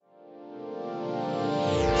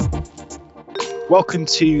Welcome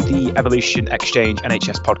to the Evolution Exchange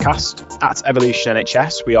NHS podcast. At Evolution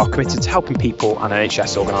NHS, we are committed to helping people and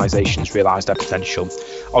NHS organisations realise their potential.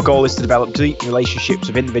 Our goal is to develop deep relationships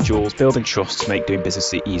with individuals, building trust to make doing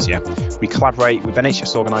business easier. We collaborate with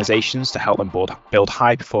NHS organisations to help them build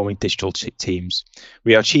high-performing digital teams.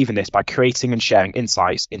 We are achieving this by creating and sharing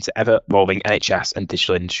insights into ever-evolving NHS and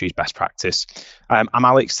digital industry's best practice. I'm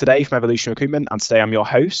Alex today from Evolution Recruitment, and today I'm your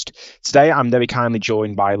host. Today I'm very kindly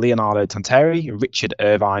joined by Leonardo Tantari, Richard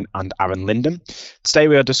Irvine and Aaron Linden. Today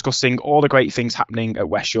we are discussing all the great things happening at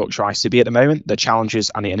West Yorkshire ICB at the moment, the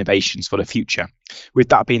challenges and the innovations for the future. With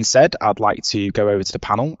that being said, I'd like to go over to the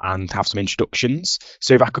panel and have some introductions.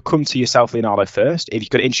 So if I could come to yourself, Leonardo, first, if you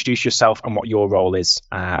could introduce yourself and what your role is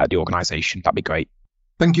at the organisation, that'd be great.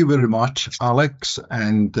 Thank you very much, Alex,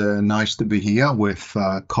 and nice to be here with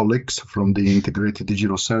colleagues from the Integrated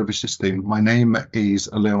Digital Services team. My name is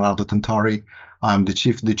Leonardo Tantari. I'm the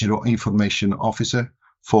Chief Digital Information Officer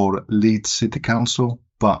for Leeds City Council,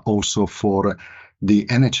 but also for the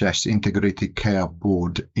NHS Integrated Care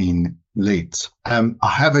Board in Leeds. I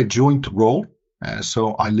have a joint role,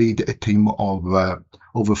 so I lead a team of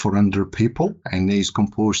over 400 people, and is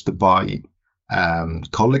composed by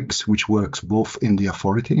colleagues which works both in the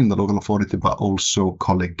authority, in the local authority, but also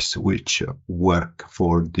colleagues which work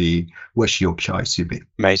for the West Yorkshire ICB.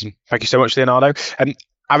 Amazing. Thank you so much, Leonardo.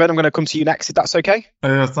 Aaron, I'm going to come to you next, if that's okay.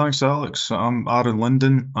 Thanks, Alex. I'm Aaron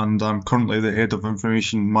Linden, and I'm currently the Head of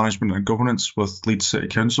Information Management and Governance with Leeds City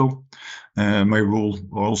Council. My role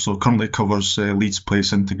also currently covers Leeds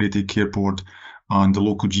Place Integrated Care Board and the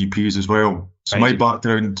local GPs as well. So my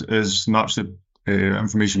background is naturally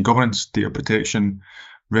information governance, data protection,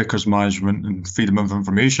 records management and freedom of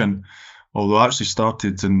information, although I actually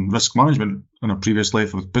started in risk management in a previous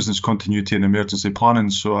life with business continuity and emergency planning,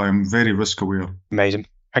 so I'm very risk aware. Amazing.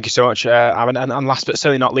 Thank you so much, Aaron. And last but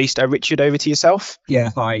certainly not least, Richard, over to yourself. Yeah,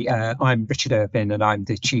 hi, I'm Richard Irvine, and I'm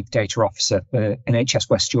the Chief Data Officer for NHS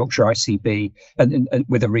West Yorkshire ICB, and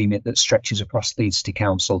with a remit that stretches across Leeds City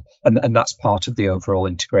Council, and that's part of the overall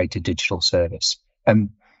integrated digital service.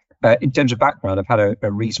 In terms of background, I've had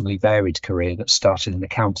a reasonably varied career that started in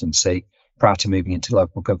accountancy prior to moving into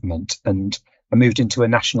local government. And I moved into a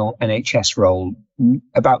national NHS role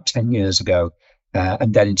about 10 years ago,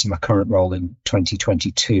 and then into my current role in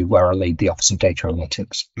 2022, where I lead the Office of Data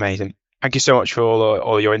Analytics. Amazing. Thank you so much for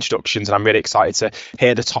all your introductions, and I'm really excited to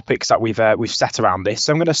hear the topics that we've set around this.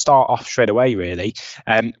 So I'm going to start off straight away, really.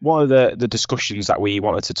 One of the discussions that we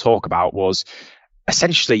wanted to talk about was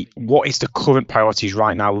essentially, what is the current priorities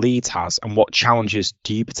right now Leeds has, and what challenges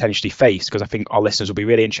do you potentially face? Because I think our listeners will be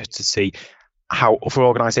really interested to see how other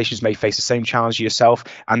organisations may face the same challenge yourself,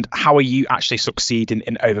 and how are you actually succeeding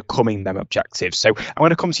in overcoming them objectives. So I'm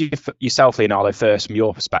going to come to yourself, Leonardo, first from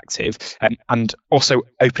your perspective, and also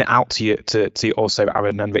open it out to you, to also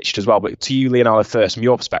Aaron and Richard as well. But to you, Leonardo, first from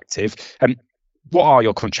your perspective, what are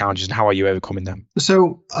your current challenges and how are you overcoming them?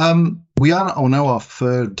 So we are on our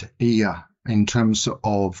third year in terms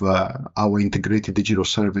of our integrated digital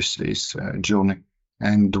services journey,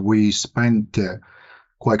 and we spent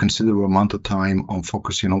quite considerable amount of time on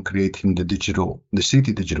focusing on creating the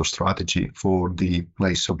city digital strategy for the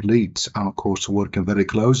place of Leeds, and of course working very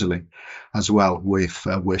closely as well with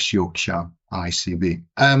West Yorkshire ICB.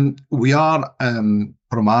 We are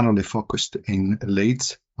primarily focused in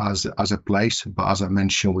Leeds as a place, but as I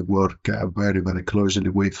mentioned, we work very, very closely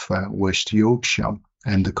with West Yorkshire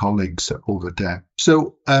and the colleagues over there.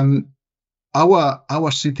 So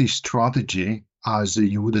our city strategy, as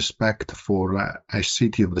you would expect for a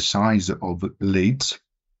city of the size of Leeds,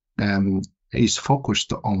 is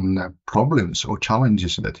focused on problems or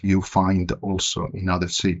challenges that you find also in other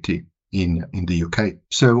cities in the UK.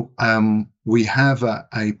 So we have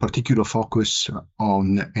a particular focus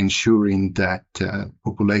on ensuring that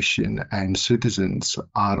population and citizens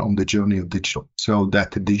are on the journey of digital. So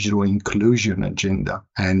that digital inclusion agenda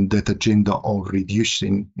and that agenda of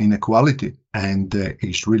reducing inequality and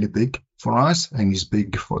is really big for us and is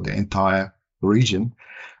big for the entire region.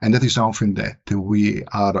 And that is something that we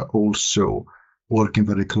are also working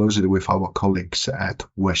very closely with our colleagues at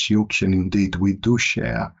West Yorkshire. Indeed, we do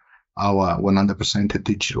share our 100%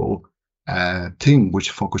 digital team,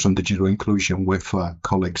 which focus on digital inclusion with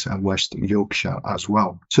colleagues at West Yorkshire as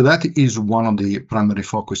well. So that is one of the primary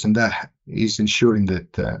focus, and that is ensuring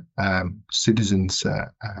that citizens,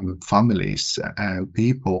 families,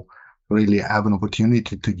 people really have an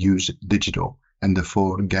opportunity to use digital and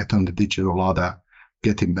therefore get on the digital ladder,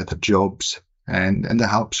 getting better jobs, and that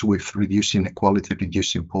helps with reducing inequality,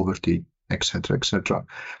 reducing poverty, etc., etc.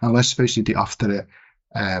 And let's face it, after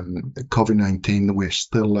COVID-19, we're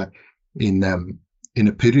still in in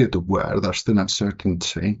a period where there's still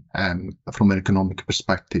uncertainty from an economic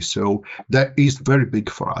perspective. So that is very big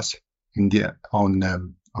for us on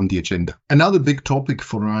the agenda. Another big topic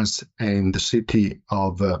for us in the city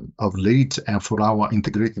of Leeds and for our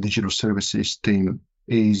integrated digital services team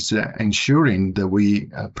is ensuring that we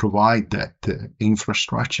provide that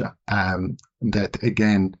infrastructure that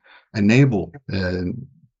again enable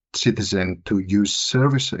citizens to use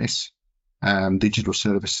services, digital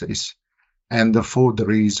services. And therefore,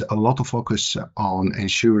 there is a lot of focus on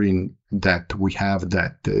ensuring that we have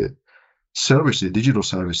that services, digital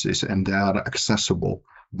services, and they are accessible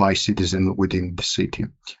by citizens within the city.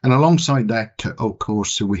 And alongside that, of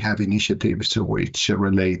course, we have initiatives which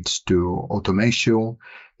relates to automation,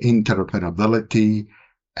 interoperability,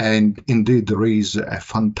 and indeed there is a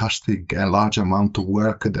fantastic large amount of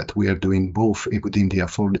work that we are doing both within the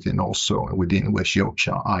authority and also within West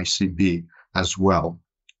Yorkshire ICB as well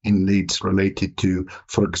in Leeds related to,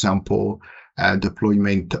 for example,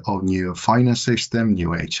 deployment of new finance system,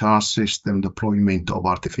 new HR system, deployment of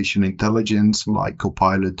artificial intelligence like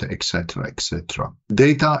Copilot, etc., etc.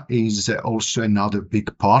 Data is also another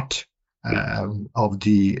big part of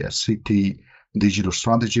the city digital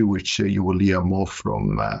strategy, which you will hear more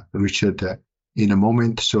from Richard in a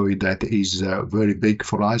moment. So that is very big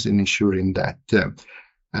for us in ensuring that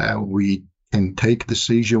we can take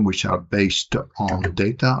decisions which are based on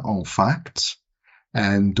data, on facts,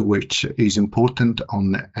 and which is important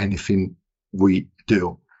on anything we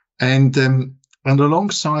do. And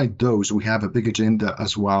alongside those, we have a big agenda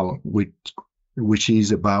as well, which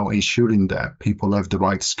is about ensuring that people have the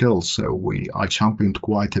right skills. So I championed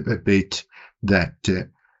quite a bit that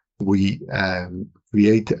we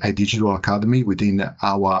create a digital academy within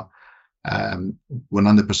our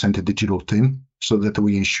 100% digital team, so that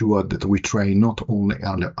we ensure that we train not only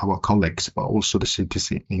our colleagues, but also the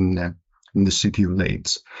citizens in the city of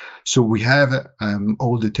Leeds. So we have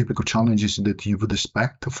all the typical challenges that you would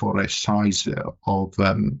expect for a size of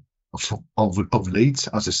Leeds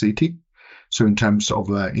as a city. So in terms of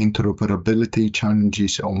interoperability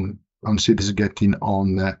challenges on citizens getting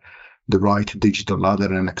on the right digital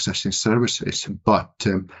ladder and accessing services. But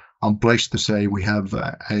I'm pleased to say we have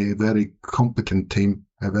a very competent team,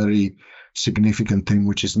 a very significant team,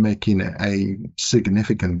 which is making a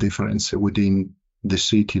significant difference within the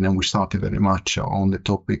city. And we started very much on the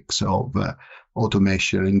topics of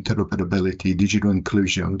automation, interoperability, digital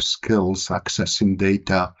inclusion, skills, accessing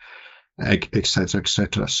data, etc.,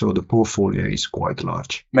 etc. So the portfolio is quite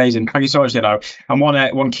large. Amazing. Thank you so much, Leonardo. And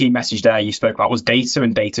one key message there you spoke about was data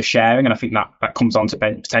and data sharing. And I think that comes on to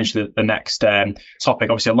potentially the next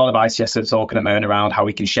topic. Obviously, a lot of ICS are talking at the moment around how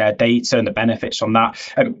we can share data and the benefits from that.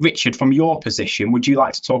 Richard, from your position, would you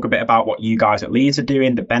like to talk a bit about what you guys at Leeds are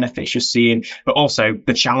doing, the benefits you're seeing, but also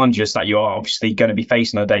the challenges that you're obviously going to be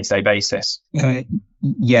facing on a day-to-day basis?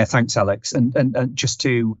 Yeah, thanks, Alex. And just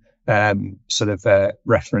to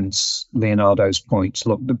reference Leonardo's points.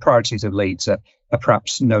 Look, the priorities of Leeds are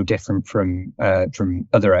perhaps no different from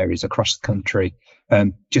other areas across the country.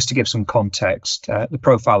 Just to give some context, the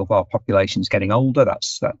profile of our population is getting older.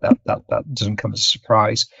 That doesn't come as a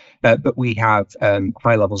surprise. But we have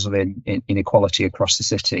high levels of inequality across the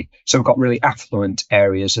city. So we've got really affluent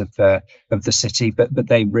areas of the city, but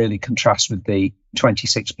they really contrast with the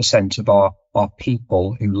 26% of our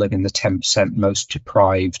people who live in the 10% most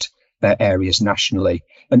deprived areas nationally.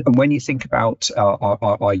 And when you think about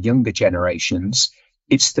our younger generations,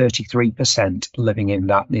 it's 33% living in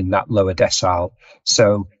that lower decile.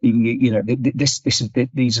 So these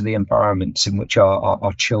are the environments in which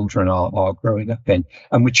our children are growing up in,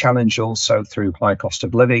 and we're challenged also through high cost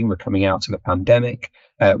of living. We're coming out of a pandemic.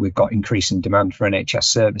 We've got increasing demand for NHS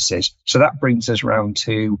services. So that brings us round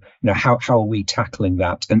to how are we tackling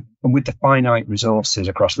that? And with the finite resources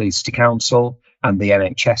across Leeds City Council and the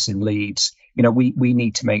NHS in Leeds, we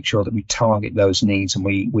need to make sure that we target those needs and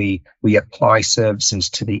we apply services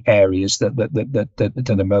to the areas that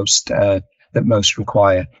most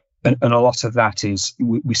require. And a lot of that is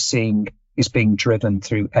we're seeing is being driven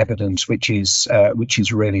through evidence, which is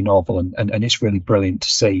really novel and it's really brilliant to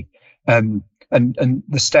see. And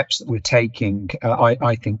the steps that we're taking,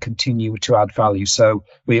 I think, continue to add value. So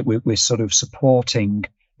we're sort of supporting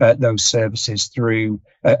those services through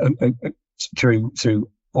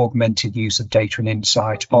augmented use of data and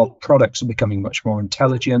insight. Our products are becoming much more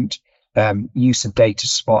intelligent. Use of data to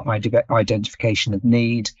spot identification of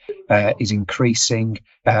need is increasing,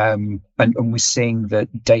 and we're seeing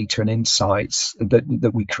that data and insights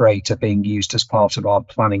that we create are being used as part of our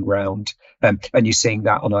planning round, and you're seeing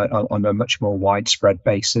that on a much more widespread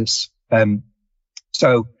basis.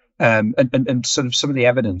 So And sort of some of the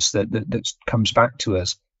evidence that comes back to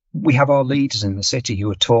us. We have our leaders in the city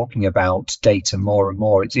who are talking about data more and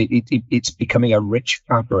more. It's becoming a rich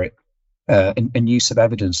fabric. And use of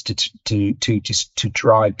evidence to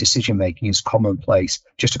drive decision making is commonplace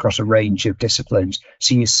just across a range of disciplines.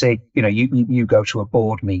 So you see, you go to a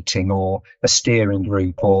board meeting or a steering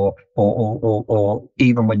group, or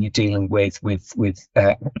even when you're dealing with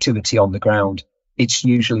activity on the ground, it's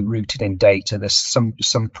usually rooted in data. There's some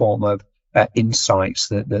form of insights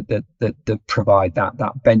that provide that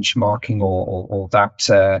benchmarking or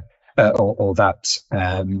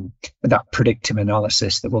that predictive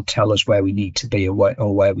analysis that will tell us where we need to be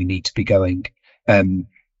or where we need to be going. I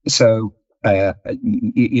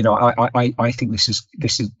think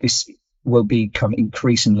this will become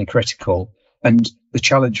increasingly critical. And the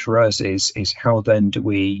challenge for us is how then do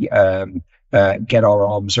we get our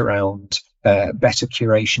arms around better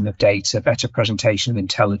curation of data, better presentation of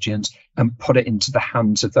intelligence, and put it into the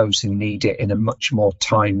hands of those who need it in a much more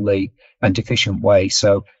timely and efficient way.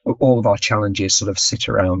 So all of our challenges sort of sit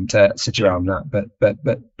around that,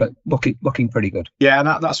 but looking pretty good. Yeah,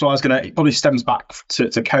 and that's what I was going to. It probably stems back to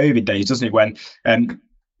COVID days, doesn't it? When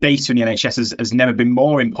data in the NHS has never been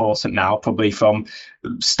more important now, probably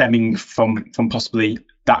stemming from possibly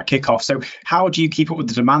that kickoff. So how do you keep up with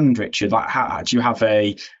the demand, Richard? Like, how do you have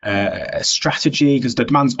a strategy? Because the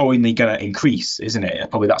demand's only going to increase, isn't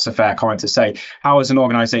it? Probably that's a fair comment to say. How, as an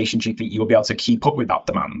organisation, do you think you will be able to keep up with that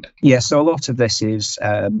demand? Yeah, so a lot of this is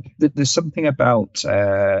there's something about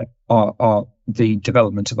the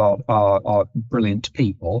development of our brilliant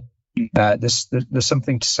people. There's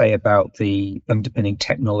something to say about the underpinning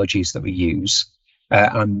technologies that we use,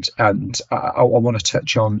 and I want to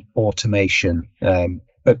touch on automation.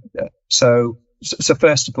 So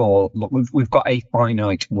first of all, look, we've got a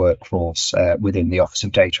finite workforce within the Office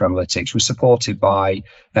of Data Analytics. We're supported by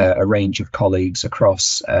a range of colleagues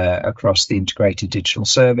across the integrated digital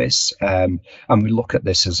service, and we look at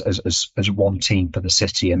this as one team for the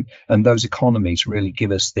city, and those economies really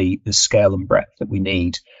give us the scale and breadth that we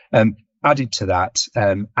need. Added to that,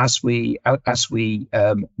 as we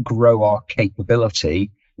grow our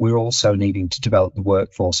capability, we're also needing to develop the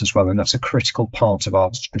workforce as well, and that's a critical part of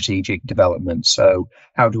our strategic development. So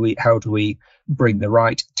how do we bring the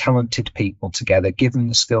right talented people together, give them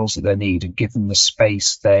the skills that they need, and give them the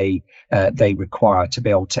space they require to be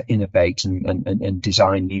able to innovate and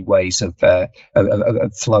design new ways of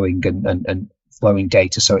flowing and flowing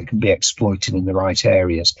data so it can be exploited in the right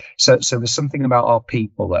areas. So there's something about our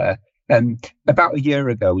people there. About a year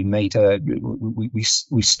ago, we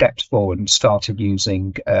stepped forward and started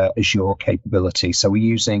using Azure capability. So we're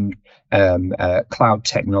using cloud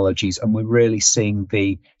technologies, and we're really seeing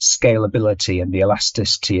the scalability and the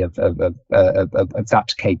elasticity of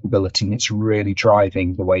that capability, and it's really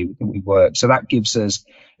driving the way that we work. So that gives us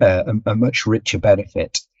a much richer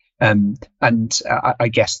benefit. And I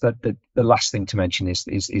guess that the last thing to mention is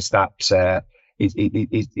that.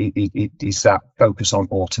 It is that focus on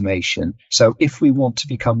automation. So if we want to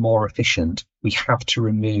become more efficient, we have to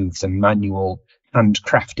remove the manual,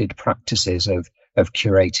 handcrafted practices of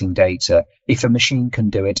curating data. If a machine can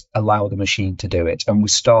do it, allow the machine to do it. And we're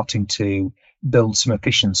starting to build some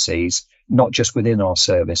efficiencies, not just within our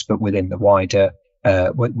service, but within the wider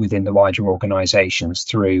organisations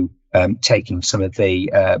through taking some of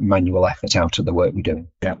the manual effort out of the work we're doing.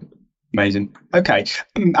 Yeah. Amazing. Okay.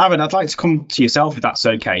 Aaron, I'd like to come to yourself, if that's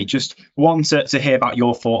okay. Just want to hear about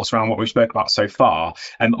your thoughts around what we've spoken about so far.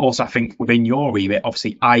 And also, I think within your remit,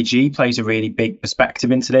 obviously, IG plays a really big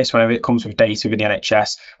perspective into this. Whenever it comes with data within the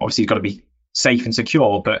NHS, obviously, it's got to be safe and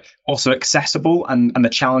secure, but also accessible and the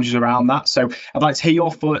challenges around that. So I'd like to hear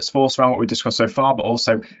your thoughts around what we've discussed so far, but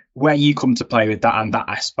also where you come to play with that and that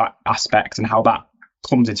aspect and how that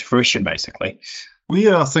comes into fruition, basically.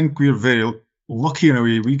 I think we're very lucky in a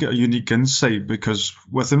way. We get a unique insight because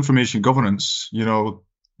with information governance,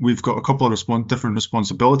 we've got a couple of different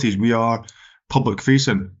responsibilities. We are public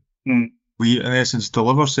facing. We, in essence,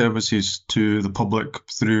 deliver services to the public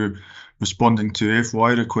through responding to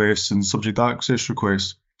FOI requests and subject access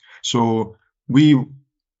requests. So we,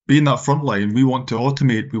 being that front line, we want to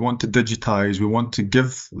automate, we want to digitize, we want to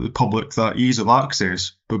give the public that ease of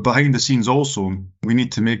access. But behind the scenes also, we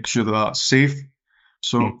need to make sure that that's safe.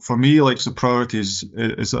 So for me, the priority is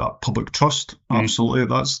that public trust. Absolutely,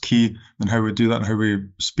 that's key in how we do that and how we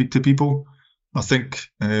speak to people. I think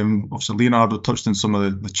obviously Leonardo touched on some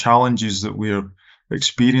of the challenges that we're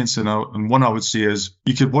experiencing, and one I would say is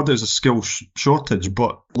you could word it as a skill shortage,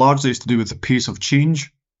 but largely it's to do with the pace of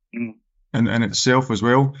change in itself as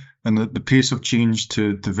well, and the pace of change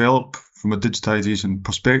to develop from a digitization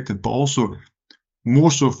perspective, but also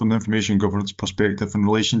more so from the information governance perspective in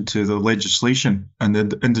relation to the legislation and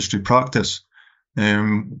the industry practice.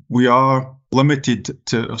 We are limited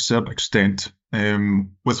to a certain extent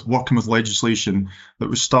with working with legislation that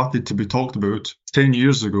was started to be talked about 10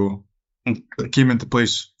 years ago, that came into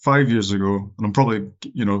place 5 years ago, and I'm probably,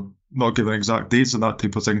 not giving exact dates and that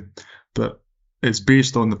type of thing, but it's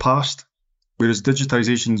based on the past, whereas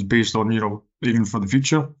digitisation is based on, even for the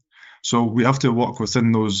future. So we have to work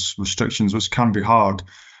within those restrictions, which can be hard,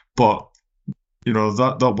 but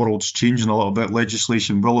that world's changing a little bit.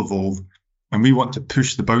 Legislation will evolve, and we want to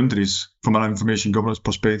push the boundaries from an information governance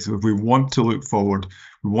perspective. We want to look forward.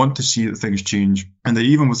 We want to see that things change, and that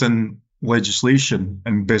even within legislation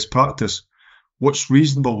and best practice, what's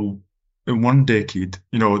reasonable in one decade,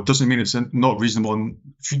 it doesn't mean it's not reasonable in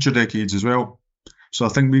future decades as well. So I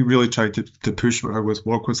think we really try to push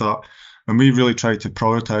work with that. And we really try to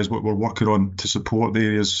prioritise what we're working on to support the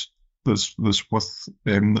areas that's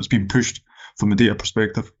been pushed from a data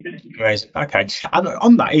perspective. Great. Okay. And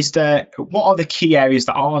on that, what are the key areas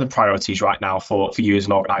that are the priorities right now for you as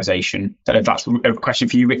an organisation? I don't know if that's a question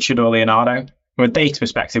for you, Richard or Leonardo. From a data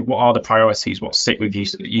perspective, what are the priorities? What sit with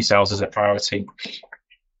yourselves as a priority?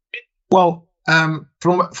 Well,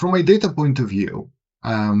 from a data point of view,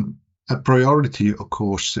 a priority, of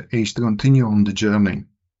course, is to continue on the journey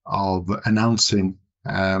of announcing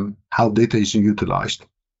how data is utilized,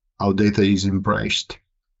 how data is embraced,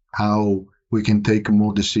 how we can take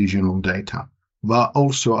more decision on data. But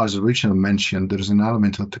also, as Richard mentioned, there is an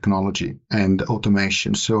element of technology and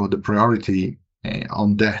automation. So the priority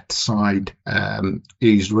on that side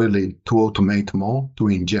is really to automate more, to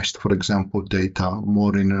ingest, for example, data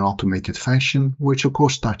more in an automated fashion, which of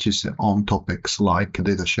course touches on topics like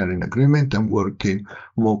data sharing agreement and working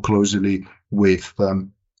more closely with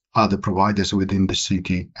other providers within the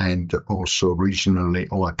city and also regionally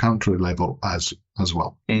or at country level as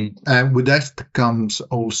well. And with that comes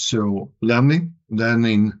also learning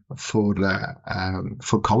for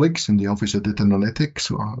colleagues in the Office of Data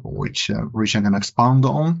Analytics, which Richard can expand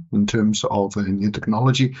on in terms of new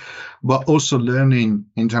technology, but also learning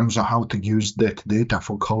in terms of how to use that data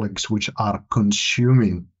for colleagues which are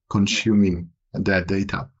consuming that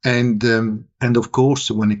data. And of course,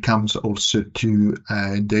 when it comes also to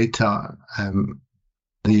data,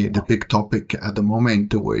 the big topic at the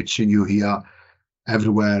moment, which you hear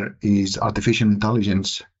everywhere, is artificial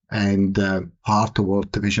intelligence, and part of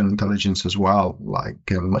artificial intelligence as well,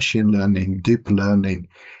 like machine learning, deep learning,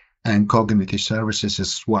 and cognitive services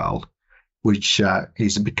as well, which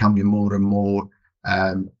is becoming more and more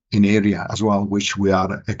an area as well, which we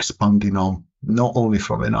are expanding on, not only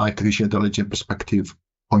from an artificial intelligence perspective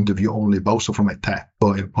point of view only, but also from a tech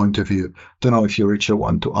point of view. Don't know if you, Richard,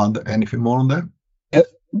 want to add anything more on that?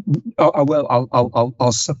 I will.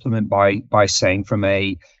 I'll supplement by saying from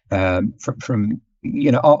our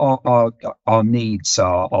needs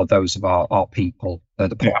are those of our people,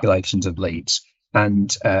 the populations of Leeds,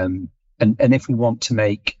 and if we want to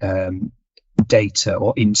make data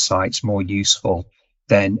or insights more useful,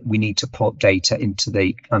 then we need to put data into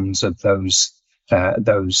the hands of those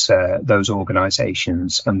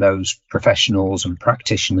organisations and those professionals and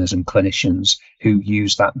practitioners and clinicians who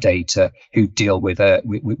use that data, who deal with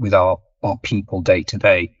our people day to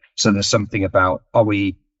day. So there's something about, are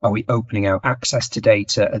we opening out access to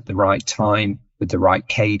data at the right time with the right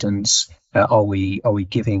cadence? Are we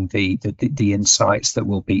giving the insights that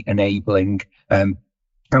will be enabling? How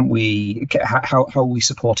are we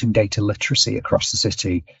supporting data literacy across the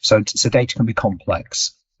city? So data can be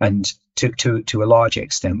complex, and to a large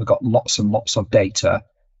extent, we've got lots and lots of data,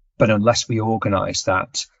 but unless we organise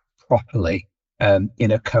that properly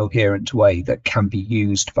in a coherent way that can be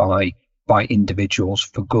used by individuals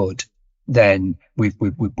for good, then we're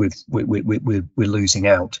losing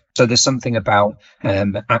out. So there's something about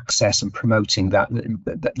access and promoting that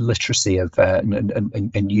literacy of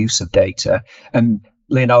and use of data. And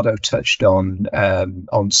Leonardo touched on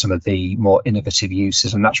some of the more innovative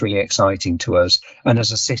uses, and that's really exciting to us. And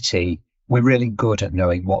as a city, we're really good at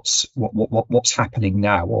knowing what's happening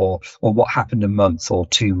now, or what happened a month or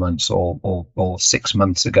 2 months or 6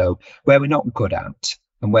 months ago. Where we're not good at,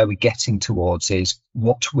 and where we're getting towards, is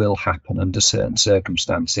what will happen under certain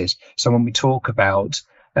circumstances. So when we talk about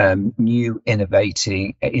new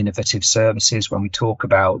innovative services, when we talk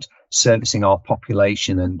about servicing our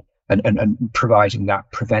population and providing that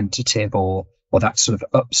preventative or that sort of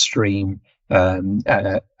upstream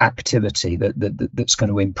activity that's going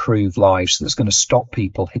to improve lives, that's going to stop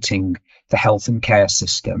people hitting the health and care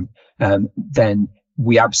system, then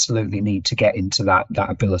we absolutely need to get into that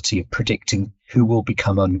ability of predicting who will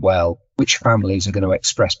become unwell, which families are going to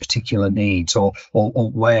express particular needs, or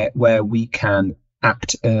where we can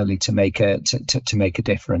act early to make a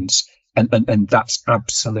difference. And that's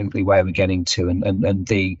absolutely where we're getting to, and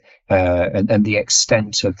the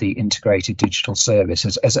extent of the integrated digital service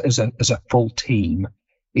as a full team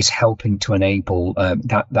is helping to enable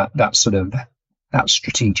that sort of that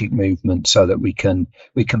strategic movement, so that we can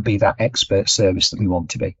be that expert service that we want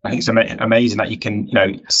to be. I think it's amazing that you can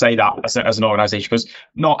say that as an organisation, because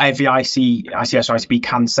not every ICS or ICB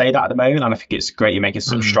can say that at the moment, and I think it's great you're making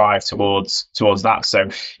some strive towards that. So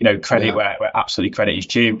credit where absolutely credit is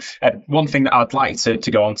due. One thing that I'd like to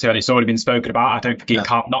go on to, and it's already been spoken about, I don't think it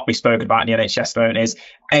can't not be spoken about in the NHS phone, is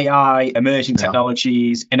AI, emerging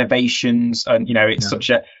technologies, innovations, and it's such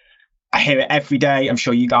a, I hear it every day. I'm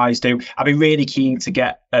sure you guys do. I'd be really keen to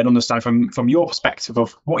get an understanding from your perspective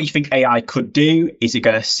of what you think AI could do. Is it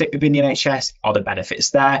going to sit within the NHS? Are the benefits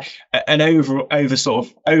there? An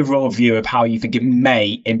overall view of how you think it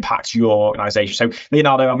may impact your organisation. So,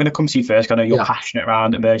 Leonardo, I'm going to come to you first. I know you're passionate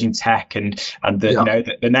around emerging tech and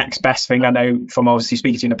the next best thing. I know from obviously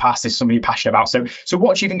speaking to you in the past is something you're passionate about. So,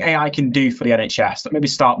 what do you think AI can do for the NHS? Maybe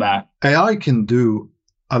start there. AI can do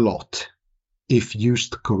a lot if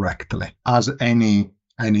used correctly, as any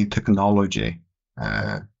technology,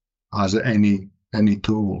 as any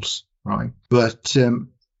tools, right? But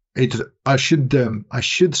I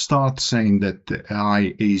should start saying that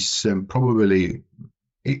AI is probably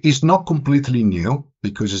is not completely new,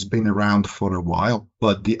 because it's been around for a while.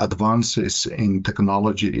 But the advances in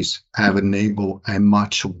technologies have enabled a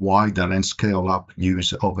much wider and scale up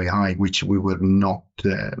use of AI, which we were not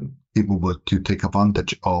able to take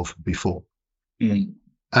advantage of before.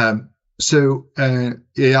 So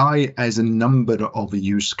AI has a number of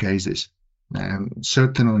use cases.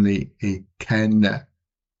 Certainly it can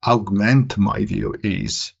augment, my view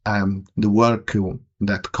is, the work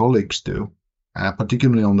that colleagues do,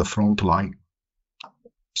 particularly on the front line.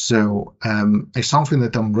 So it's something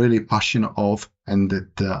that I'm really passionate of, and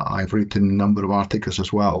that I've written a number of articles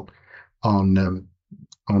as well on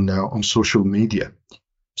social media.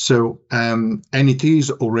 So and it is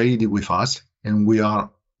already with us. And we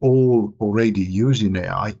are all already using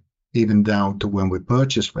AI, even down to when we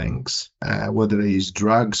purchase things, whether it is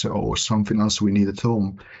drugs or something else we need at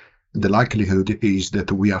home. The likelihood is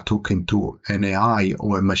that we are talking to an AI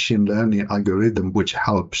or a machine learning algorithm, which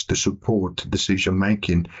helps to support decision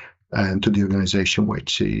making to the organization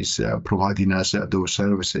which is providing us those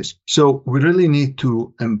services. So we really need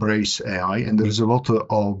to embrace AI, and there is a lot of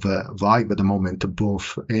vibe at the moment,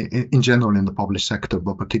 both in general in the public sector,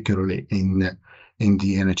 but particularly in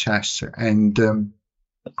the NHS. And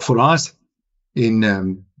for us in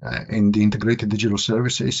the integrated digital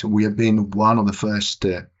services, we have been one of the first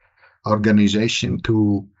organization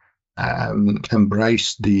to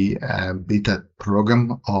embrace the beta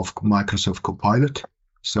program of Microsoft Copilot.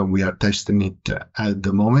 So we are testing it at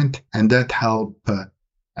the moment, and that help,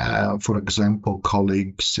 for example,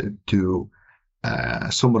 colleagues to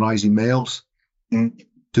summarize emails,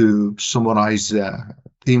 to summarize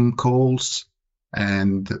team calls,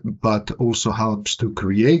 but also helps to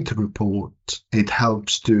create reports. It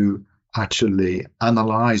helps to actually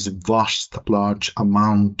analyze large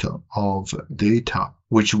amount of data,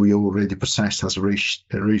 which we already possess, as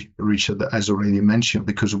Richard has already mentioned,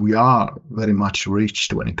 because we are very much rich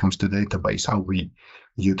when it comes to database, how we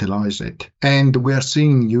utilize it. And we are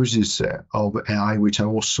seeing uses of AI which are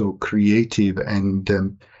also creative and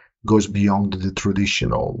goes beyond the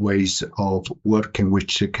traditional ways of working,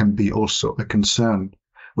 which can be also a concern,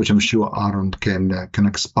 which I'm sure Aaron can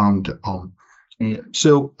expand on.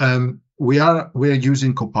 So we are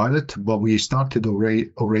using Copilot, but we started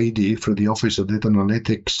already through the Office of Data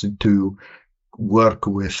Analytics to work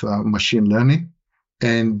with machine learning,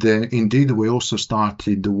 and indeed we also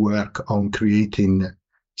started the work on creating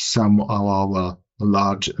some of our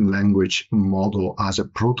large language model as a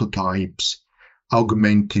prototypes,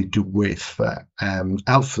 augmented with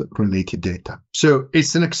health-related data. So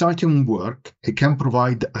it's an exciting work. It can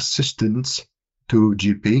provide assistance to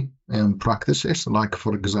GP practices, like,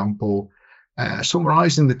 for example,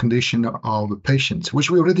 summarizing the condition of patients, which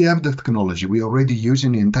we already have the technology. We're already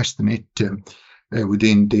using and testing it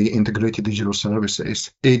within the integrated digital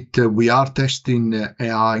services. We are testing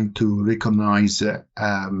AI to recognize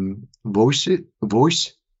voice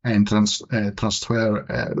and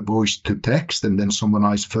transfer voice to text, and then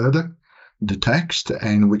summarize further the text.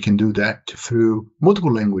 And we can do that through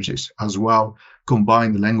multiple languages as well,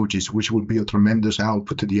 combined languages, which would be a tremendous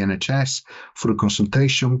help to the NHS for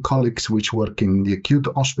consultation, colleagues which work in the acute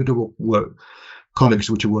hospital, colleagues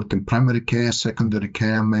which work in primary care, secondary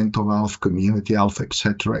care, mental health, community health,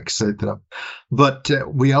 etc., etc. But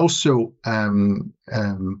we also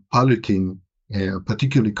piloting,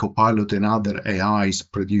 particularly Copilot and other AIs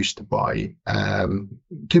produced by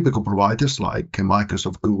typical providers like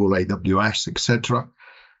Microsoft, Google, AWS, etc.,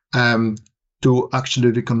 to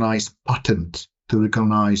actually recognize patterns, to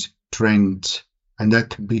recognize trends, and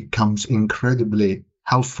that becomes incredibly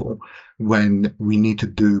helpful when we need to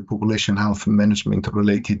do population health management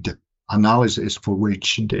related analysis, for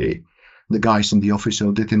which the guys in the Office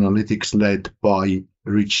of Data Analytics led by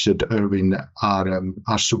Richard Irvine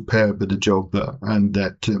are superb at the job and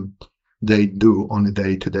that they do on a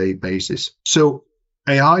day-to-day basis. So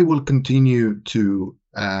AI will continue to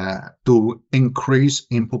increase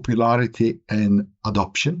in popularity and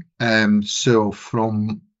adoption. So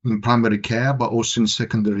from primary care, but also in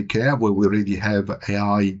secondary care, where we already have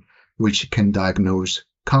AI which can diagnose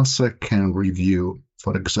cancer, can review,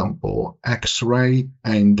 for example, X-ray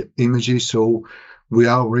and images. So we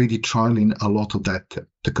are already trialing a lot of that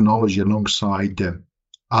technology alongside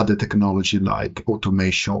other technology like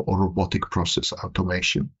automation or robotic process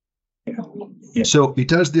automation. Yeah. So it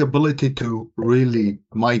has the ability to really,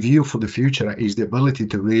 my view for the future is the ability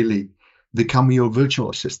to really become your virtual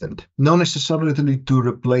assistant, not necessarily to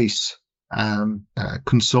replace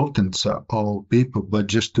consultants or people, but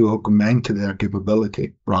just to augment their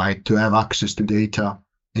capability, right? To have access to data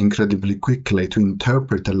incredibly quickly, to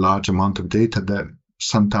interpret a large amount of data that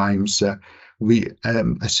sometimes a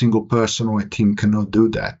single person or a team cannot do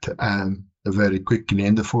that very quickly,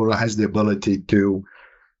 and therefore has the ability to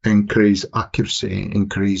increase accuracy,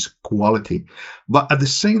 increase quality. But at the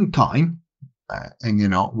same time, and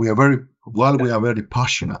we are very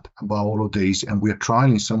passionate about all of these, and we are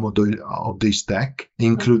trying some of this tech,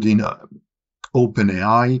 including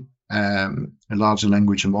OpenAI, a large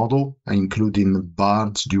language model, including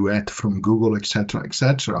Bard's Duet from Google, etc.,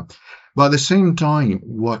 etc. But at the same time,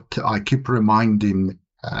 what I keep reminding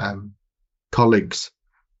colleagues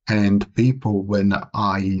and people when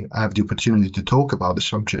I have the opportunity to talk about the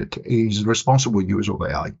subject is responsible use of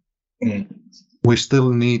AI. We still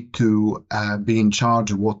need to be in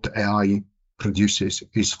charge of what AI produces.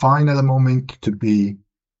 It's fine at the moment to be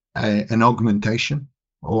an augmentation,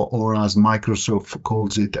 or as Microsoft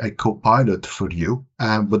calls it, a co-pilot for you.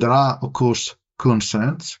 But there are, of course,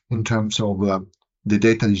 concerns in terms of the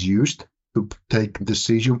data is used to take a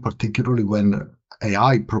decision, particularly when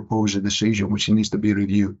AI proposes a decision which needs to be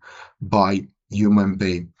reviewed by human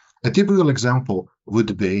being. A typical example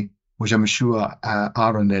would be, which I'm sure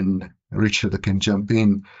Aaron and Richard can jump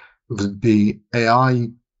in, would be AI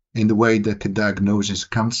in the way that it diagnoses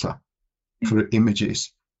cancer through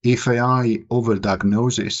images. If AI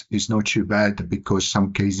overdiagnoses, it's not too bad because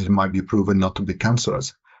some cases might be proven not to be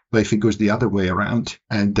cancerous. But if it goes the other way around,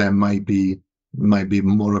 and there might be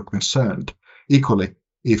more concerned. Equally,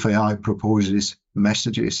 if AI proposes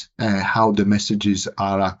messages, how the messages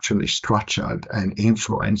are actually structured and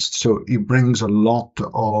influenced. So it brings a lot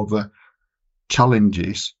of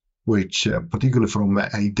challenges, which particularly from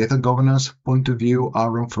a data governance point of view,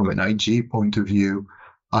 Aaron, from an IG point of view,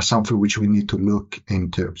 are something which we need to look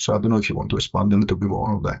into. So I don't know if you want to expand a little bit more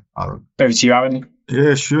on that, Aaron. Over to you, Aaron.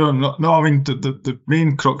 Yeah, sure. No, I mean, the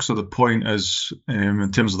main crux of the point is in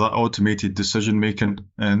terms of that automated decision making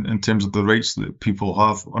and in terms of the rights that people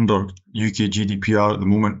have under UK GDPR at the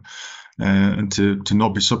moment, and to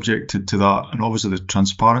not be subjected to that, and obviously the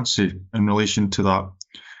transparency in relation to that.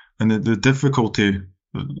 And the difficulty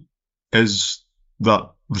is that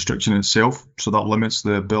restriction itself, so that limits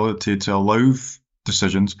the ability to allow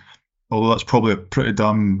decisions, although that's probably a pretty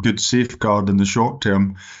damn good safeguard in the short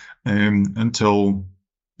term, until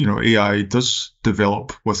AI does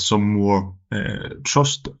develop with some more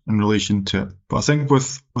trust in relation to it. But I think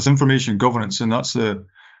with information governance, and that's the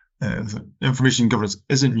information governance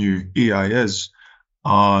isn't new, AI is,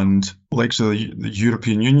 and like so the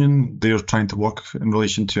European Union, they're trying to work in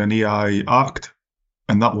relation to an AI Act,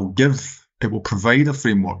 and that will provide a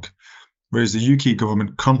framework. Whereas the UK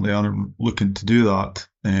government currently aren't looking to do that.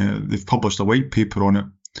 They've published a white paper on it,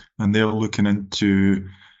 and they're looking into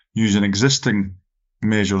using existing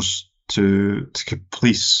measures to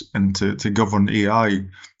police and to govern AI.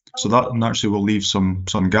 So that naturally will leave some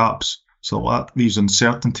gaps. So that leaves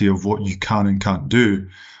uncertainty of what you can and can't do.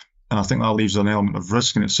 And I think that leaves an element of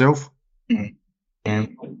risk in itself.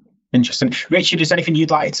 Mm-hmm. Interesting. Richard, is there anything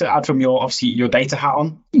you'd like to add from your data hat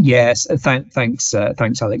on? Yes, thanks,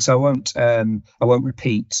 Alex. I won't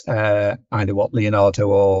repeat either what Leonardo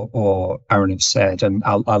or Aaron have said, and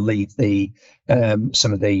I'll leave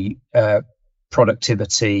some of the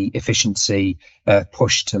productivity, efficiency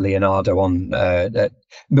push to Leonardo on.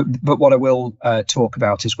 But what I will talk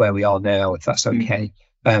about is where we are now, if that's okay.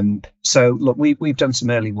 So look, we've done some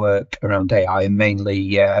early work around AI and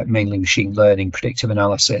mainly machine learning, predictive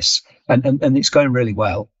analysis, and it's going really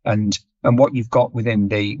well. And what you've got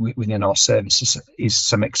within our services is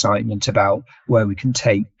some excitement about where we can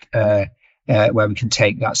take that.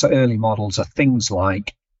 So early models are things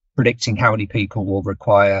like predicting how many people will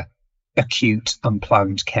require acute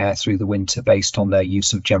unplanned care through the winter based on their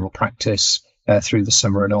use of general practice through the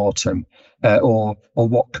summer and autumn, or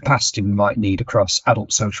what capacity we might need across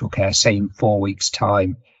adult social care, say in 4 weeks'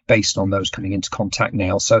 time, based on those coming into contact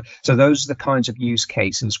now. So those are the kinds of use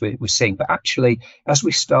cases we're seeing. But actually, as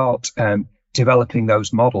we start developing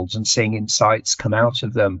those models and seeing insights come out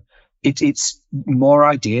of them, it's more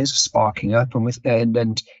ideas are sparking up,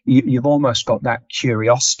 and you've almost got that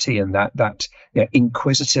curiosity and that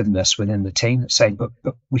inquisitiveness within the team that's saying, but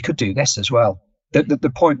we could do this as well.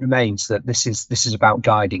 The point remains that this is about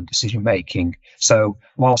guiding decision making. So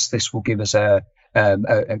whilst this will give us a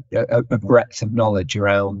breadth of knowledge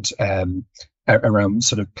around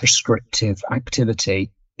sort of prescriptive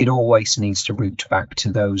activity, it always needs to root back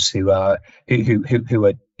to those who are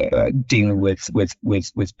dealing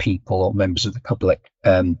with people or members of the public.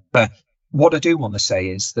 But what I do want to say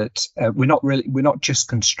is that we're not just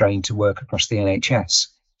constrained to work across the NHS.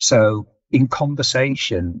 So in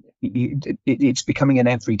conversation, it's becoming an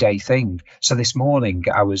everyday thing. So this morning,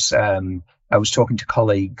 I was talking to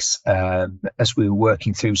colleagues as we were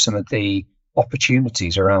working through some of the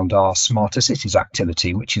opportunities around our Smarter Cities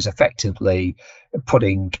activity, which is effectively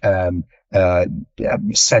putting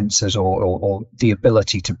sensors or the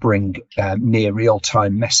ability to bring near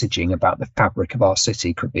real-time messaging about the fabric of our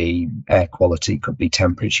city. Could be air quality, could be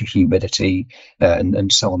temperature, humidity,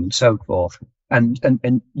 and so on and so forth.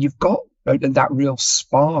 And you've got that real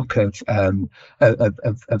spark of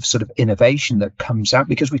sort of innovation that comes out,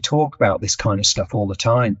 because we talk about this kind of stuff all the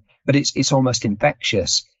time, but it's almost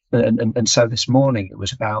infectious. And so this morning it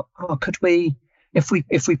was about, could we, if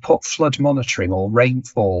we put flood monitoring or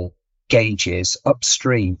rainfall gauges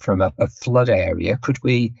upstream from a flood area,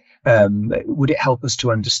 would it help us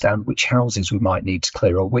to understand which houses we might need to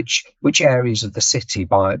clear, or which areas of the city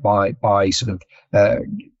by sort of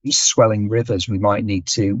swelling rivers we might need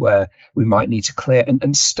to clear,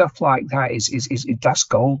 and stuff like that is that's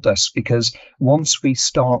gold dust, because once we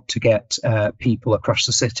start to get people across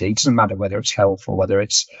the city, it doesn't matter whether it's health or whether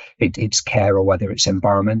it's care or whether it's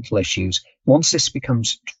environmental issues, once this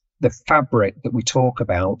becomes the fabric that we talk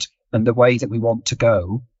about and the way that we want to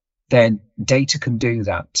go, then data can do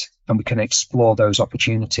that and we can explore those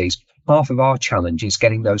opportunities. Half of our challenge is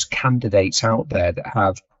getting those candidates out there that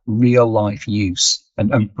have real life use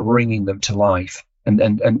and bringing them to life.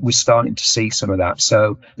 And we're starting to see some of that.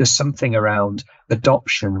 So there's something around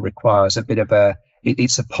adoption requires a bit of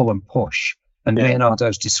it's a pull and push. And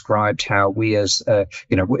Leonardo's described how we as,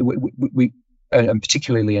 we and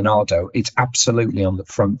particularly Leonardo, it's absolutely on the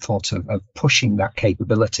front foot of pushing that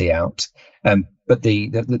capability out. But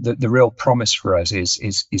the real promise for us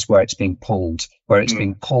is where it's being pulled,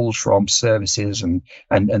 being pulled from services and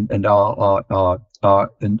our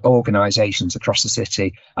organisations across the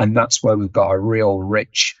city, and that's where we've got a real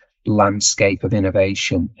rich landscape of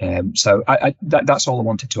innovation. So that's all I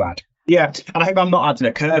wanted to add. Yeah, and I hope I'm not adding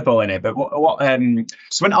a curveball in it, but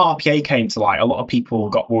so when RPA came to light, a lot of people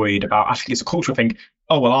got worried about, I think it's a cultural thing,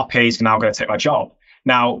 RPA is now going to take my job.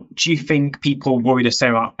 Now, do you think people worry the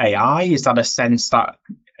same about AI? Is that a sense that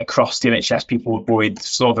across the NHS people would worry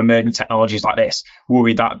sort of emerging technologies like this,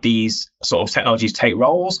 worry that these sort of technologies take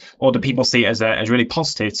roles, or do people see it as really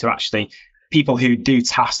positive to actually people who do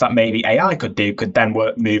tasks that maybe AI could do could then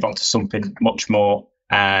move on to something much more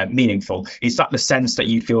meaningful? Is that the sense that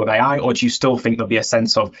you feel with AI, or do you still think there'll be a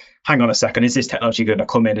sense of, hang on a second, is this technology going to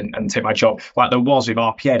come in and take my job? Like there was with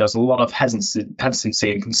RPA, there's a lot of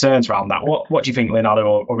hesitancy and concerns around that. What do you think,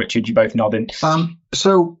 Leonardo or Richard? You both nodding.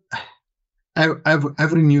 So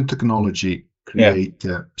every new technology creates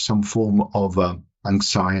some form of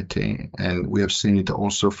anxiety, and we have seen it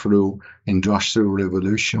also through industrial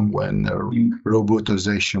revolution when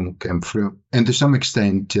robotization came through, and to some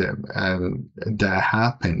extent that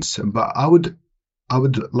happens. But I would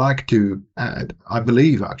like to add, I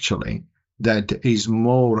believe actually that is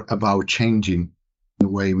more about changing the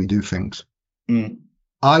way we do things.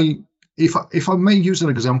 If I may use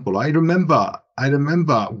an example, I remember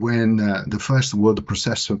when the first word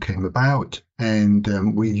processor came about,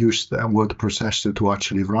 and we used the word processor to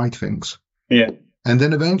actually write things. Yeah. And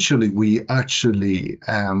then eventually we actually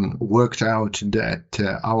worked out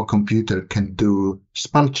that our computer can do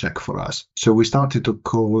spell check for us. So we started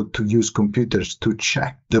to use computers to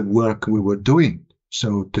check the work we were doing.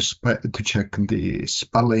 So to check the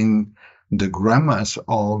spelling, the grammars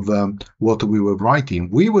of what we were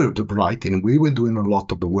writing. We were doing a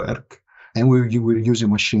lot of the work. And we were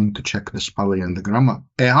using machine to check the spelling and the grammar.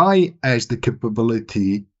 AI has the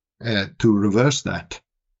capability to reverse that.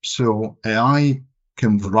 So AI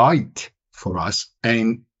can write for us,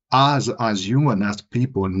 and as human, as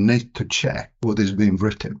people, need to check what is being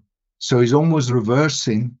written. So it's almost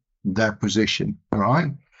reversing that position, all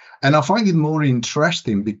right? And I find it more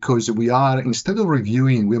interesting because instead of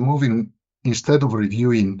reviewing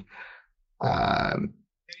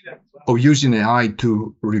or using AI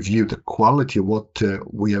to review the quality of what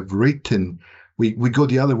we have written, we go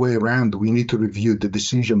the other way around. We need to review the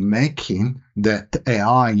decision making that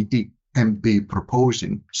AI can be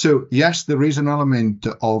proposing. So yes, there is an element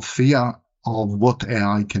of fear of what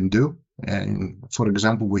AI can do. And for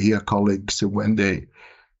example, we hear colleagues when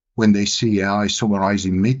they see AI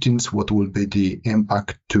summarizing meetings, what will be the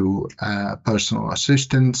impact to personal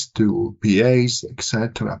assistants, to PAs,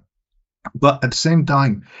 etc. But at the same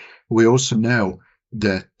time, we also know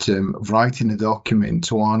that writing a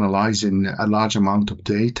document or analyzing a large amount of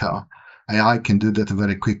data, AI can do that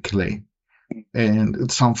very quickly. And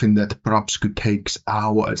it's something that perhaps could take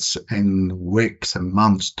hours and weeks and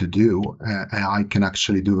months to do. AI can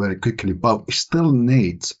actually do very quickly, but it still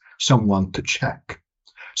needs someone to check.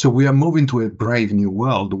 So we are moving to a brave new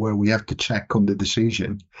world where we have to check on the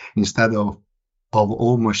decision instead of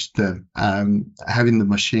almost having the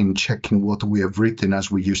machine checking what we have written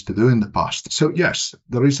as we used to do in the past. So yes,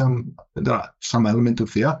 there are some element of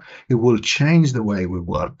fear. It will change the way we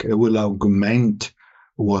work. It will augment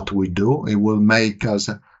what we do. It will make us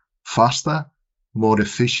faster, more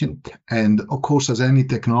efficient. And of course, as any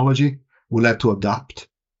technology, we'll have to adapt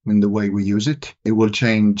in the way we use it. It will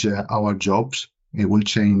change our jobs. It will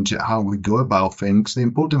change how we go about things. The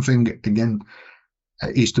important thing, again,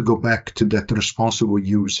 is to go back to that responsible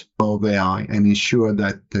use of AI and ensure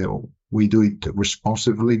that we do it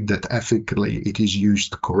responsibly, that ethically it is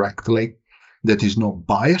used correctly, that is not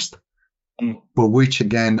biased, for which,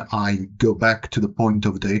 again, I go back to the point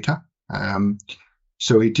of data.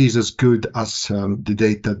 So it is as good as the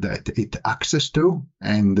data that it access to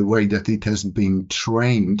and the way that it has been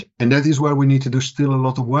trained. And that is where we need to do still a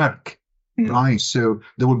lot of work, right? So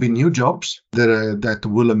there will be new jobs that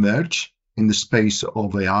will emerge in the space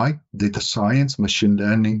of AI, data science, machine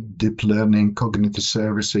learning, deep learning, cognitive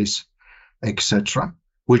services, etc.,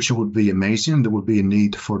 which would be amazing. There will be a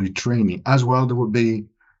need for retraining. As well, there will be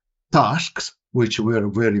tasks which were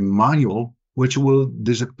very manual, which will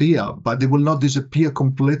disappear, but they will not disappear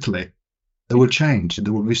completely. They will change.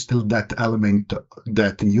 There will be still that element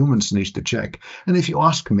that humans need to check. And if you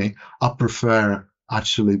ask me, I prefer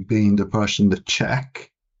actually being the person that check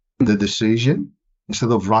the decision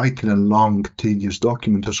instead of writing a long, tedious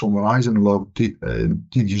document or summarizing a long,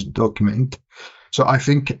 tedious document. So I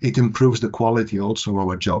think it improves the quality also of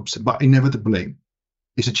our jobs, but inevitably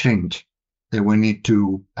it's a change. And we need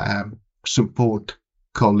to support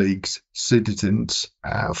colleagues, citizens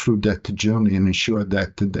through that journey and ensure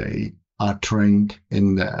that they are trained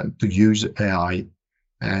in to use AI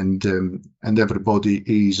and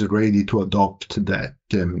everybody is ready to adopt that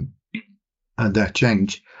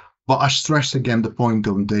change. But I stress again the point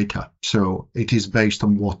on data. So it is based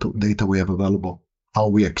on what data we have available, how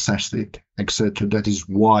we access it, etc. That is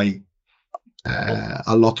why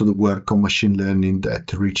a lot of the work on machine learning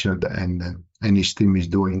that Richard and his team is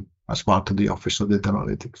doing as part of the Office of Data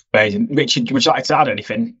Analytics. Amazing. Richard, would you like to add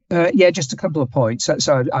anything? Yeah, just a couple of points.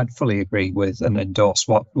 So I'd fully agree with and endorse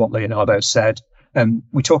what Leonardo said.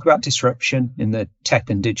 We talk about disruption in the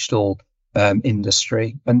tech and digital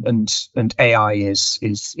industry, and AI is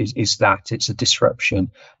that. It's a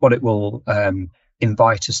disruption. What it will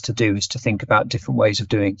invite us to do is to think about different ways of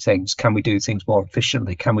doing things. Can we do things more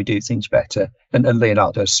efficiently? Can we do things better? And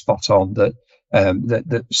Leonardo's spot on that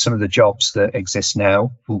that some of the jobs that exist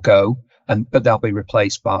now will go, but they'll be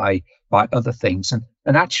replaced by other things. And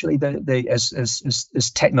actually,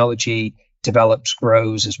 as technology develops,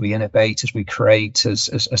 grows, as we innovate, as we create,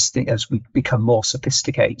 as we become more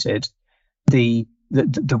sophisticated, the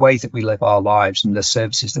way that we live our lives and the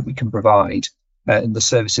services that we can provide and the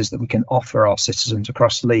services that we can offer our citizens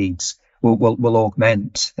across Leeds will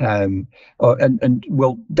augment, and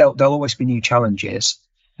there'll always be new challenges,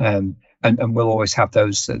 and we'll always have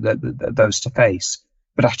those to face.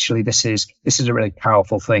 But actually, this is a really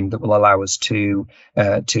powerful thing that will allow us to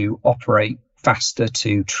operate faster,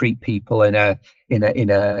 to treat people in in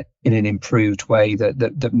an improved way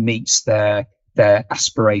that meets their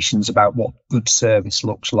aspirations about what good service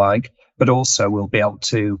looks like, but also will be able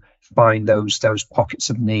to find those pockets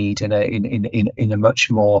of need in a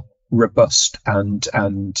much more robust and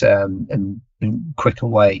quicker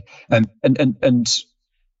way. And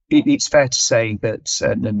it's fair to say that,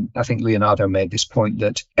 and I think Leonardo made this point,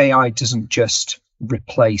 that AI doesn't just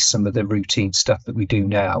replace some of the routine stuff that we do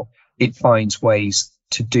now. It finds ways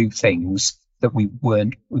to do things that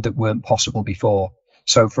weren't possible before.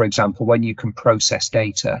 So, for example, when you can process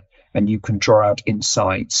data and you can draw out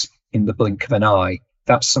insights in the blink of an eye,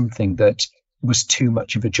 that's something that was too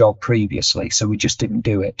much of a job previously, so we just didn't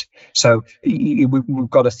do it. So we've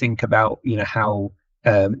got to think about, how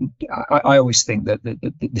I always think that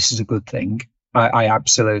this is a good thing. I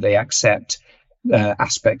absolutely accept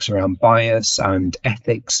aspects around bias and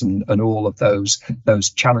ethics and all of those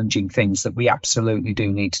challenging things that we absolutely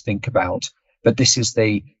do need to think about. But this is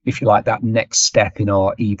if you like, that next step in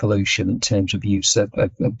our evolution in terms of use of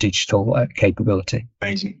digital capability.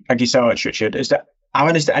 Amazing. Thank you so much, Richard.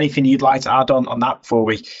 Aaron, is there anything you'd like to add on that before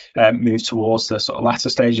we move towards the sort of latter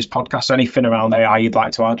stages podcast? Anything around AI you'd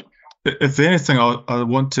like to add? If anything, I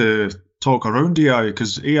want to talk around AI,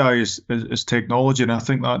 because AI is technology, and I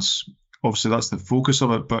think that's the focus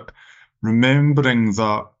of it. But remembering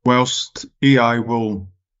that whilst AI will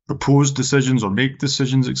propose decisions or make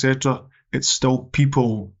decisions, etc., it's still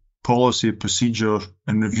people, policy, procedure,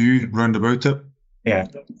 and review round about it. Yeah.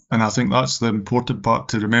 And I think that's the important part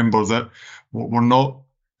to remember, that we're not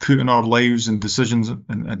putting our lives and decisions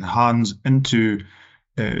and hands into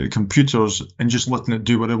computers and just letting it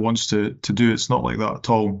do what it wants to do. It's not like that at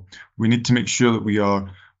all. We need to make sure that we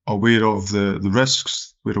are aware of the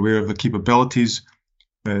risks, we're aware of the capabilities,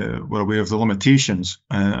 we're aware of the limitations,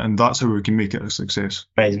 and that's how we can make it a success.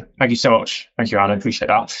 Amazing. Thank you so much. Thank you, Aaron. I appreciate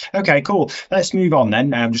that. Okay, cool. Let's move on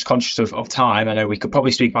then. I'm just conscious of time. I know we could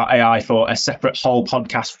probably speak about AI for a separate whole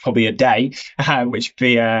podcast, probably a day, which would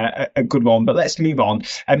be a good one. But let's move on.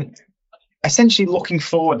 Essentially looking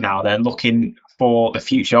forward now then, looking for the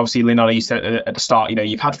future. Obviously, Leonardo, you said at the start,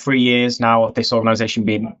 you've had 3 years now of this organisation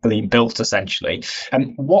being built, essentially.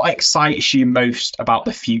 And what excites you most about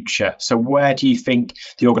the future? So where do you think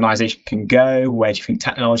the organisation can go? Where do you think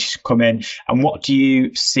technology should come in? And where do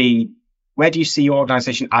you see your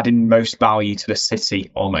organisation adding most value to the city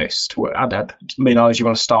almost? Leonardo, do you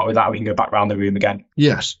want to start with that? We can go back around the room again.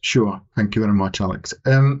 Yes, sure. Thank you very much, Alex.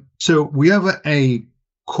 So we have a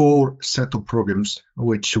core set of programs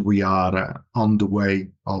which we are on the way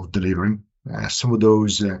of delivering. Some of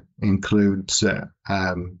those includes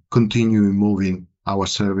continuing moving our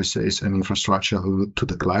services and infrastructure to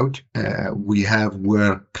the cloud. We have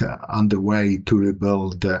work underway to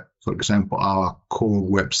rebuild, for example, our core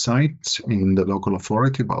website in the local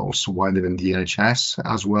authority, but also wider in the NHS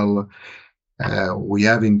as well. We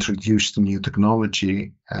have introduced new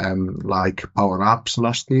technology like Power Apps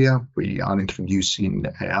last year. We are introducing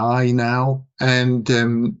AI now.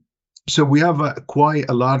 And so we have quite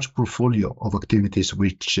a large portfolio of activities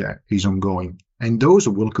which is ongoing, and those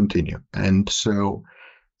will continue. And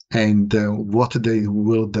what they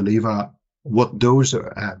will deliver, what those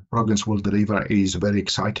programs will deliver is very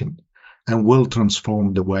exciting and will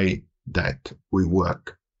transform the way that we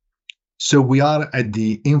work. So we are at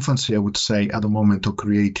the infancy, I would say, at the moment of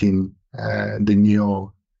creating the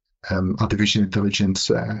new artificial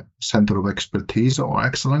intelligence center of expertise or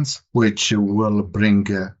excellence, which will bring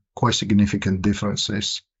quite significant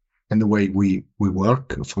differences in the way we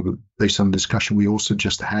work, based on discussion we also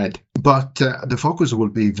just had. But the focus will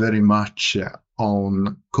be very much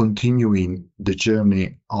on continuing the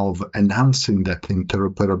journey of enhancing that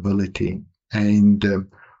interoperability and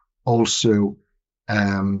also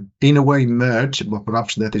in a way merge, but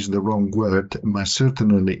perhaps that is the wrong word, but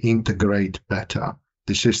certainly integrate better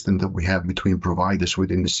the system that we have between providers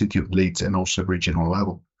within the city of Leeds and also regional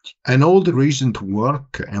level. And all the reason to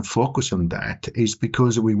work and focus on that is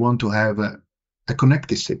because we want to have a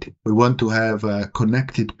connected city. We want to have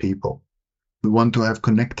connected people. We want to have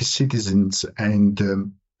connected citizens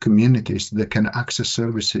and communities that can access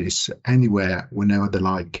services anywhere, whenever they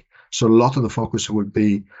like. So a lot of the focus will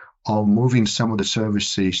be on moving some of the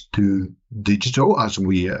services to digital, as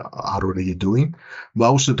we are already doing, but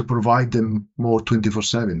also to provide them more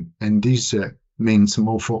 24/7. And this means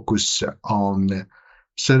more focus on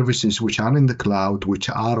services which are in the cloud, which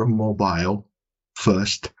are mobile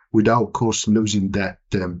first, without, of course, losing that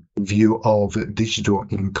view of digital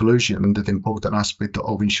inclusion and that important aspect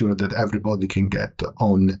of ensuring that everybody can get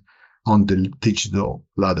on the digital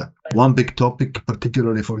ladder. One big topic,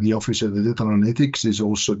 particularly for the Office of Data Analytics, is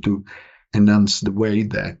also to enhance the way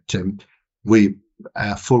that we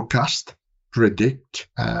forecast, predict,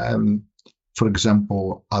 for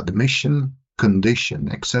example, admission, condition,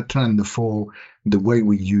 etc. And therefore, the way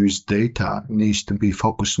we use data needs to be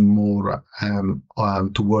focused more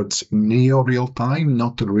towards near real time,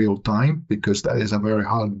 not real time, because that is a very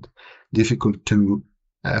hard, difficult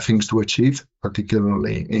things to achieve,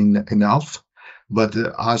 particularly in health, but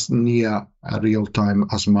as near real time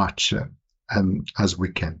as much as we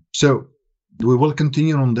can. So we will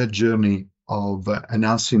continue on that journey of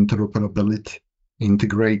enhancing interoperability,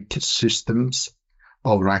 integrate systems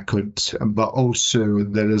of records, but also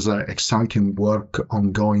there is exciting work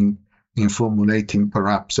ongoing in formulating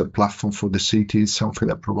perhaps a platform for the city, something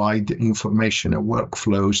that provide information and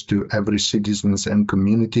workflows to every citizens and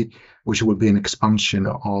community, which will be an expansion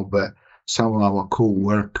of some of our core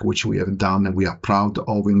work which we have done and we are proud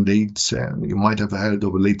of in Leeds. You might have heard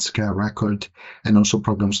of Leeds Care Record and also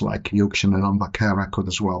programs like Yorkshire and Amber Care Record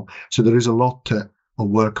as well. So there is a lot of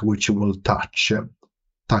work which will touch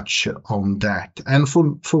on that, and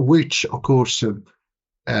for which, of course,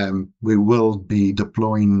 we will be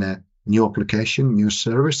deploying new application, new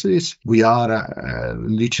services. We are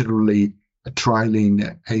literally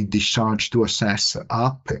trialing a discharge to assess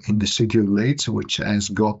app in the city of Leeds, which has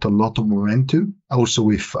got a lot of momentum, also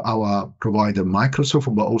with our provider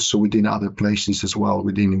Microsoft, but also within other places as well,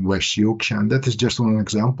 within West Yorkshire. And that is just one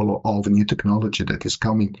example of new technology that is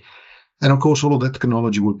coming. And of course, all of that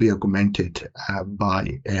technology will be augmented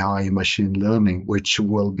by AI and machine learning, which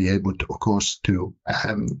will be able to, of course, to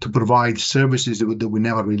provide services that we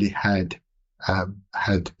never really had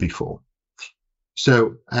before.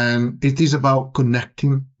 So it is about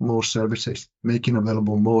connecting more services, making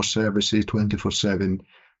available more services 24/7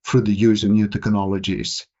 through the use of new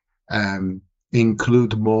technologies,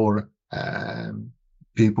 include more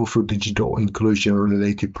people through digital inclusion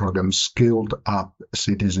related programs, skilled up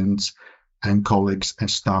citizens and colleagues and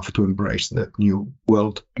staff to embrace that new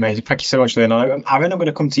world. Amazing. Thank you so much, Leonardo. Aaron, I'm going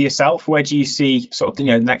to come to yourself. Where do you see sort of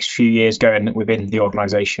the next few years going within the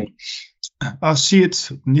organisation? I see it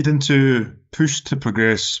needing to push to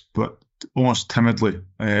progress, but almost timidly.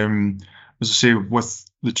 As I say, with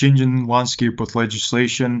the changing landscape with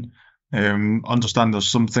legislation, understand there's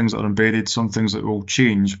some things that are embedded, some things that will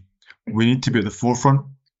change. We need to be at the forefront.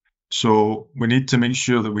 So we need to make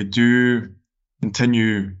sure that we do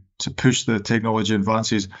continue to push the technology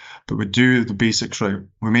advances, but we do the basics right.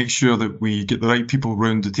 We make sure that we get the right people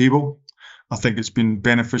around the table. I think it's been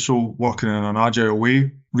beneficial working in an agile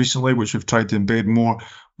way recently, which we've tried to embed more,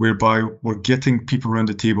 whereby we're getting people around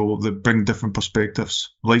the table that bring different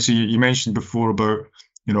perspectives. Like so you mentioned before about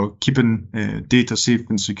keeping data safe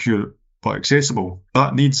and secure but accessible.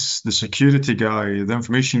 That needs the security guy, the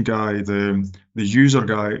information guy, the user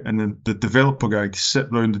guy, and then the developer guy to sit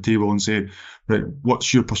around the table and say, right,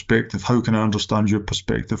 what's your perspective? How can I understand your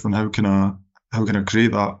perspective, and how can I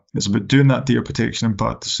create that? It's about doing that data protection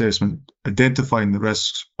impact assessment, identifying the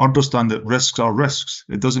risks, understand that risks are risks.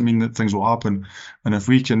 It doesn't mean that things will happen. And if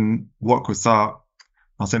we can work with that,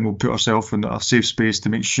 I think we'll put ourselves in a safe space to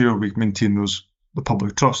make sure we maintain the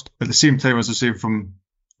public trust. At the same time, as I say, from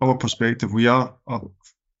our perspective, we are a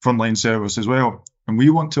frontline service as well, and we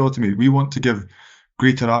want to automate. We want to give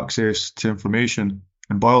greater access to information,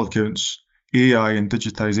 and by all accounts, AI and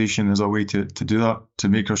digitization is a way to do that, to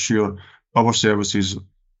make sure our services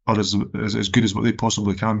are as good as what they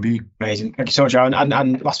possibly can be. Amazing. Thank you so much, Aaron.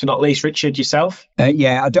 And last but not least, Richard, yourself? I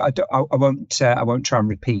won't try and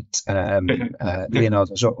repeat.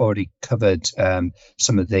 Leonardo's already covered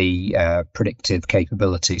some of the predictive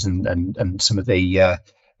capabilities and some of the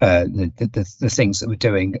things that we're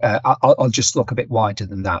doing. I'll just look a bit wider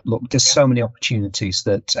than that. Look, there's so many opportunities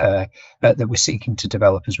that we're seeking to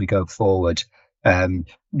develop as we go forward.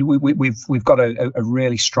 We've got a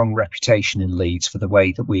really strong reputation in Leeds for the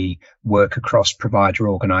way that we work across provider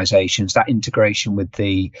organisations. That integration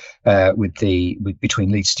between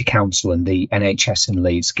Leeds City Council and the NHS in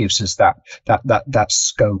Leeds gives us that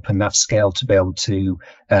scope and that scale to be able to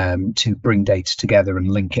bring data together and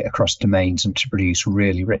link it across domains and to produce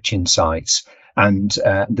really rich insights. And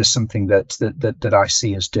there's something that I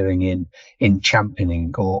see us doing in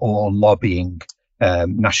championing or lobbying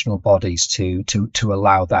national bodies to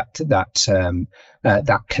allow that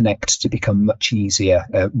connect to become much easier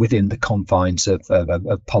within the confines of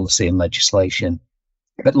policy and legislation.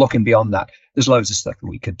 But looking beyond that, there's loads of stuff that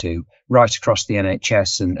we could do right across the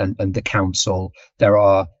NHS and the council. There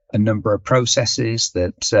are a number of processes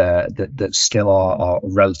that still are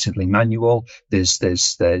relatively manual.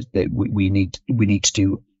 We need to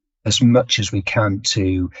do as much as we can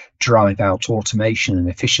to drive out automation and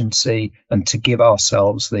efficiency, and to give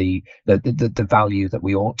ourselves the value that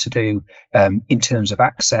we ought to do. In terms of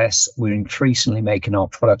access, we're increasingly making our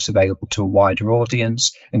products available to a wider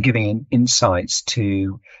audience and giving insights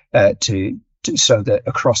to so that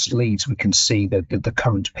across Leeds we can see the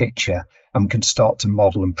current picture, and we can start to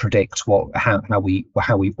model and predict how we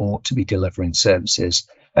ought to be delivering services,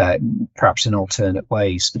 perhaps in alternate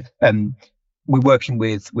ways. We're working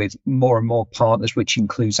with more and more partners, which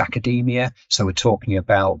includes academia. So we're talking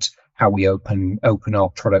about how we open our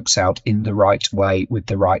products out in the right way, with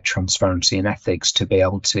the right transparency and ethics, to be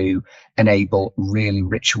able to enable really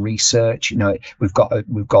rich research.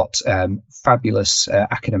 We've got fabulous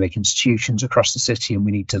academic institutions across the city, and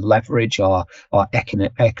we need to leverage our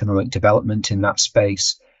economic development in that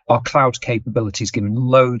space. Our cloud capabilities giving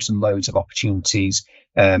loads and loads of opportunities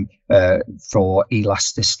for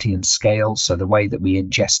elasticity and scale. So the way that we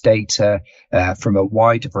ingest data from a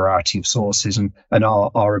wider variety of sources, and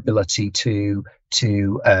our ability to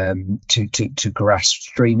grasp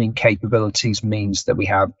streaming capabilities means that we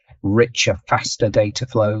have richer, faster data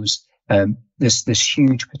flows. There's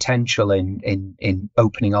huge potential in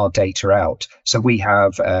opening our data out. So we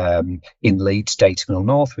have in Leeds Data Mill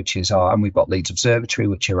North, which is and we've got Leeds Observatory,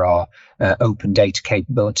 which are our open data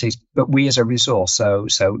capabilities. But we as a resource, so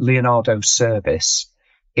Leonardo's service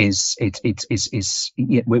we're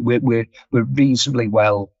reasonably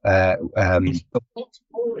well,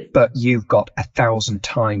 but you've got 1,000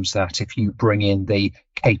 times that if you bring in the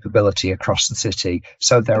capability across the city.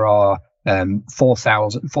 So there are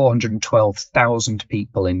 412,000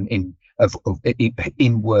 people in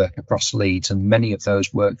work across Leeds, and many of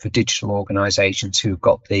those work for digital organisations who've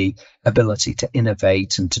got the ability to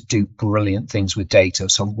innovate and to do brilliant things with data.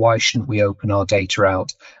 So why shouldn't we open our data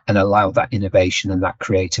out and allow that innovation and that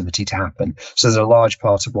creativity to happen? So there's a large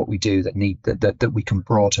part of what we do that we can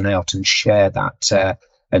broaden out and share that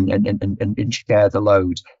and share the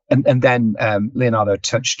load. And then Leonardo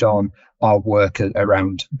touched on our work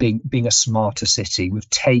around being a smarter city. We've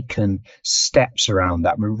taken steps around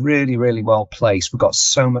that. We're really, really well placed. We've got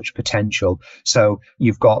so much potential. So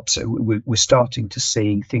we're starting to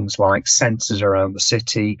see things like sensors around the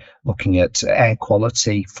city, looking at air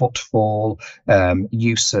quality, footfall,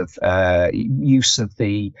 use of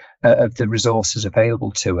the resources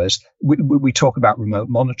available to us. We talk about remote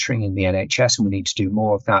monitoring in the NHS, and we need to do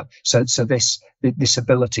more of that. So this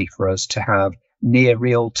ability for us to have near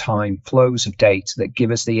real-time flows of data that give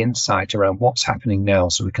us the insight around what's happening now,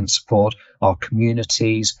 so we can support our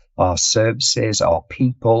communities, our services, our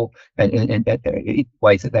people, in the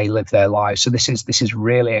way that they live their lives. So this is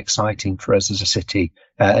really exciting for us as a city,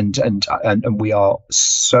 and we are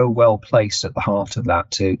so well placed at the heart of that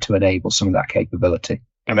to enable some of that capability.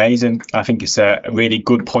 Amazing. I think it's a really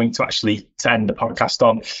good point to end the podcast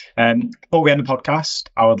on. Before we end the podcast,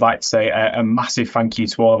 I would like to say a massive thank you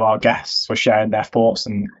to all of our guests for sharing their thoughts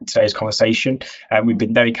in today's conversation. We've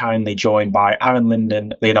been very kindly joined by Aaron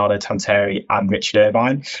Linden, Leonardo Tantari, and Richard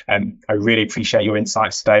Irvine. I really appreciate your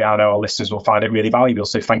insights today. I know our listeners will find it really valuable.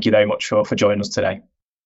 So thank you very much for joining us today.